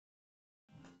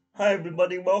Hi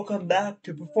everybody, welcome back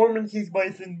to Performances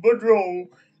by Woodrow.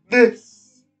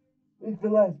 This is the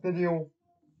last video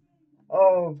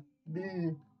of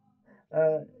the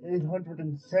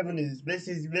 870s. This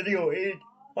is video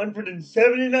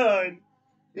 879,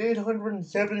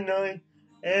 879,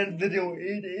 and video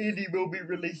 880 will be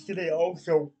released today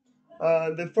also.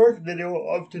 The first video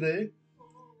of today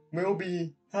will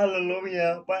be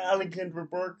Hallelujah by Alexandra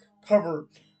Burke cover.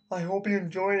 I hope you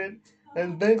enjoy it,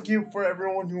 and thank you for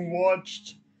everyone who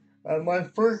watched my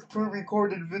first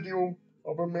pre-recorded video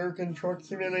of American Truck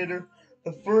Simulator,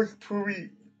 the first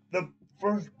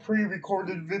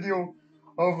pre-recorded video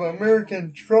of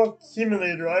American Truck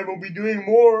Simulator. I will be doing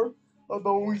more of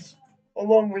those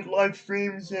along with live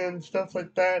streams and stuff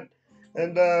like that.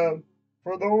 And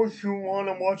for those who want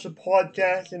to watch the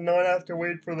podcast and not have to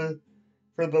wait for the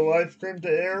live stream to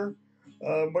air.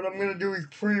 What I'm gonna do is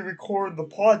pre-record the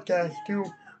podcast too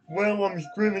while I'm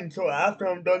streaming. So after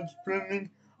I'm done streaming,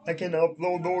 I can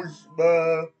upload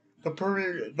the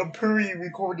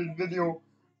pre-recorded video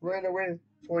right away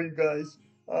for you guys.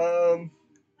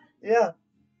 Yeah.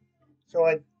 So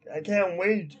I can't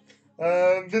wait.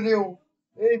 Video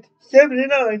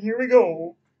 879. Here we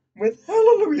go with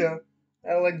Hallelujah,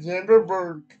 Alexandra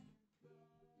Burke.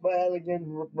 By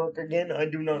Alexandra Burke again. I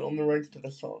do not own the rights to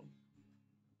the song.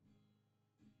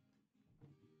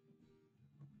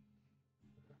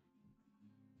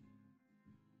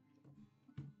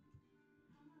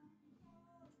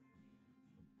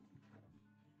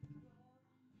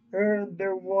 And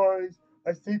there was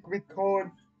a secret chord,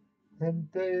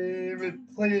 and David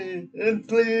played and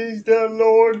pleased the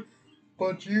Lord.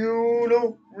 But you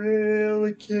don't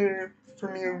really care for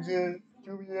music,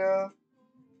 do ya?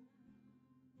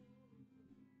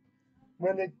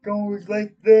 When it goes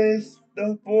like this,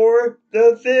 the fourth,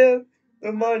 the fifth,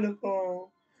 the minor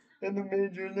fall, and the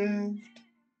major lift,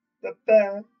 the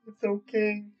bass, it's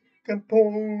okay,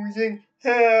 composing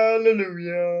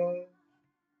hallelujah.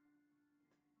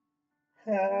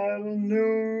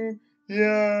 Hallelujah.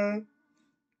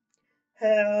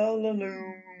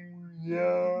 Hallelujah.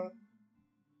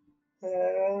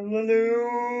 Hallelujah.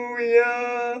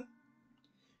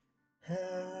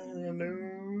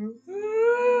 Hallelujah.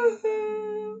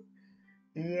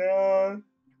 Yeah.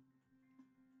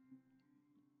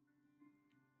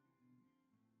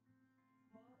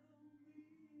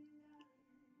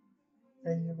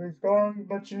 And it was wrong,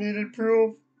 but you needed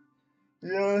proof.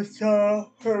 You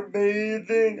saw her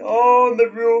bathing on the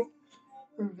roof.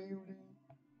 Her beauty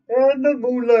and the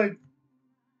moonlight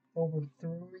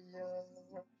overthrew ya.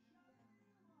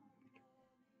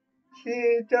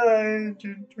 She dived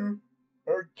into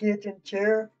her kitchen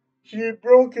chair. She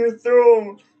broke your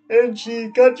throat and she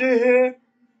cut your hair.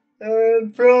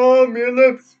 And from your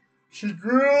lips she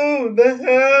grew the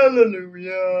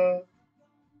hallelujah.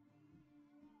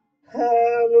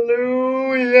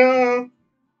 Hallelujah.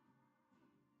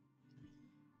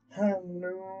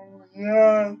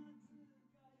 Hallelujah.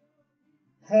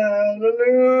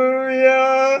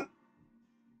 Hallelujah.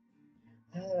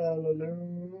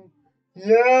 Hallelujah.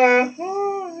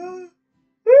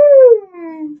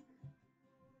 Woo.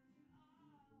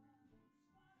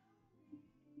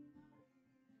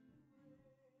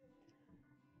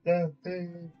 The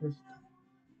thing was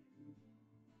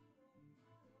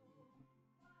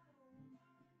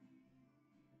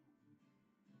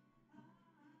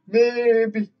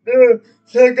maybe the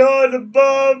God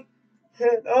above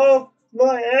and all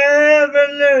my ever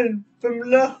learned from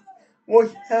love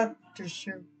was have to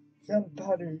shoot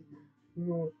somebody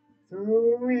who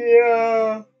through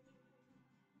ya.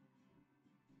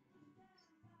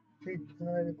 She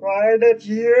tried to cry that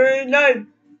she heard night.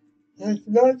 There's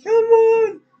not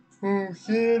someone who's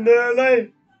seen the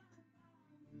light.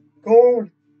 Cold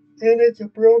and it's a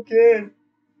broken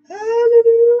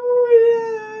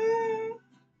hallelujah.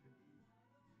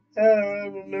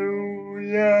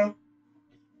 Hallelujah.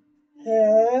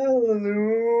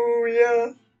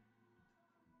 Hallelujah.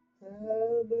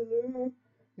 Hallelujah.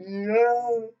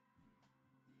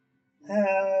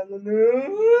 Hallelujah.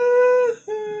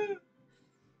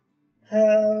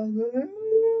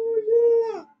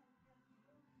 Hallelujah.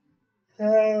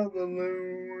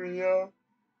 Hallelujah.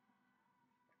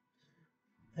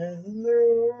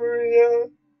 Hallelujah.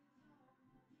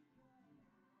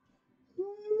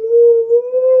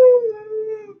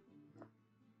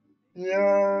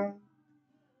 Yeah.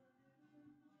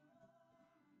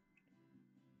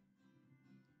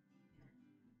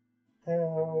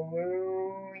 Hallelujah.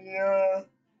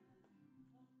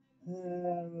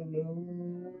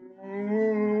 Hallelujah.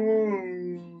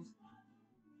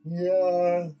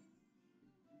 Yeah.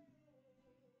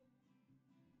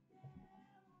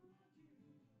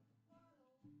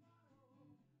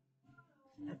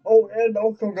 Oh, and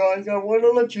also, guys, I want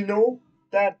to let you know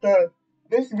that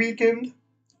this weekend,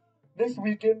 this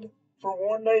weekend, for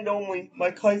one night only,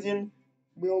 my cousin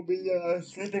will be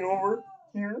sleeping over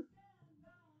here.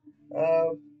 Uh,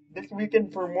 this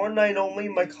weekend, for one night only,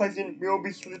 my cousin will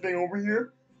be sleeping over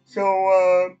here.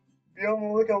 So, be on the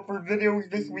lookout for videos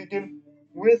this weekend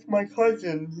with my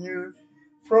cousin here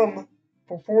from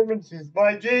Performances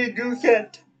by Jay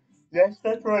Goosette. Yes,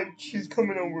 that's right. She's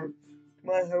coming over to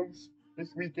my house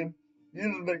this weekend.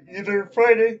 Either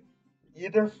Friday,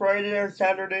 either Friday or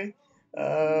Saturday.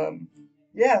 Um,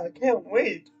 yeah, I can't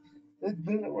wait. It's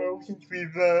been a while since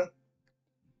we've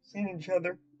seen each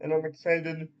other, and I'm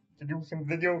excited to do some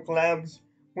video collabs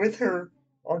with her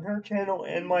on her channel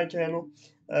and my channel.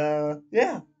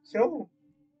 Yeah, so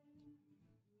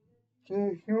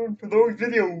stay tuned for those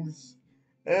videos.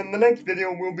 And the next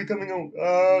video will be coming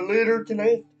out later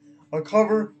tonight. A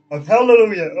cover of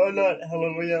Hallelujah. Not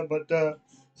Hallelujah, but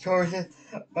sorry.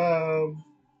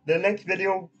 The next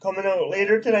video coming out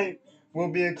later tonight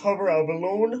will be a cover of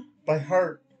Alone by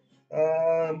Heart.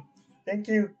 Um, Thank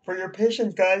you for your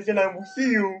patience, guys, and I will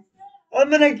see you on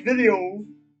the next video.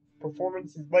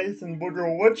 Performances by Ethan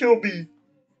Woodrow. What shall be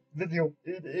video?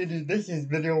 This is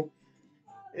video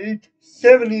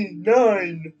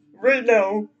 879 right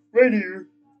now, right here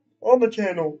on the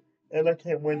channel. And I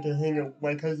can't wait to hang out with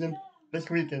my cousin this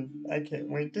weekend. I can't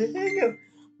wait to hang out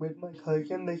with my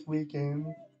cousin this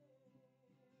weekend.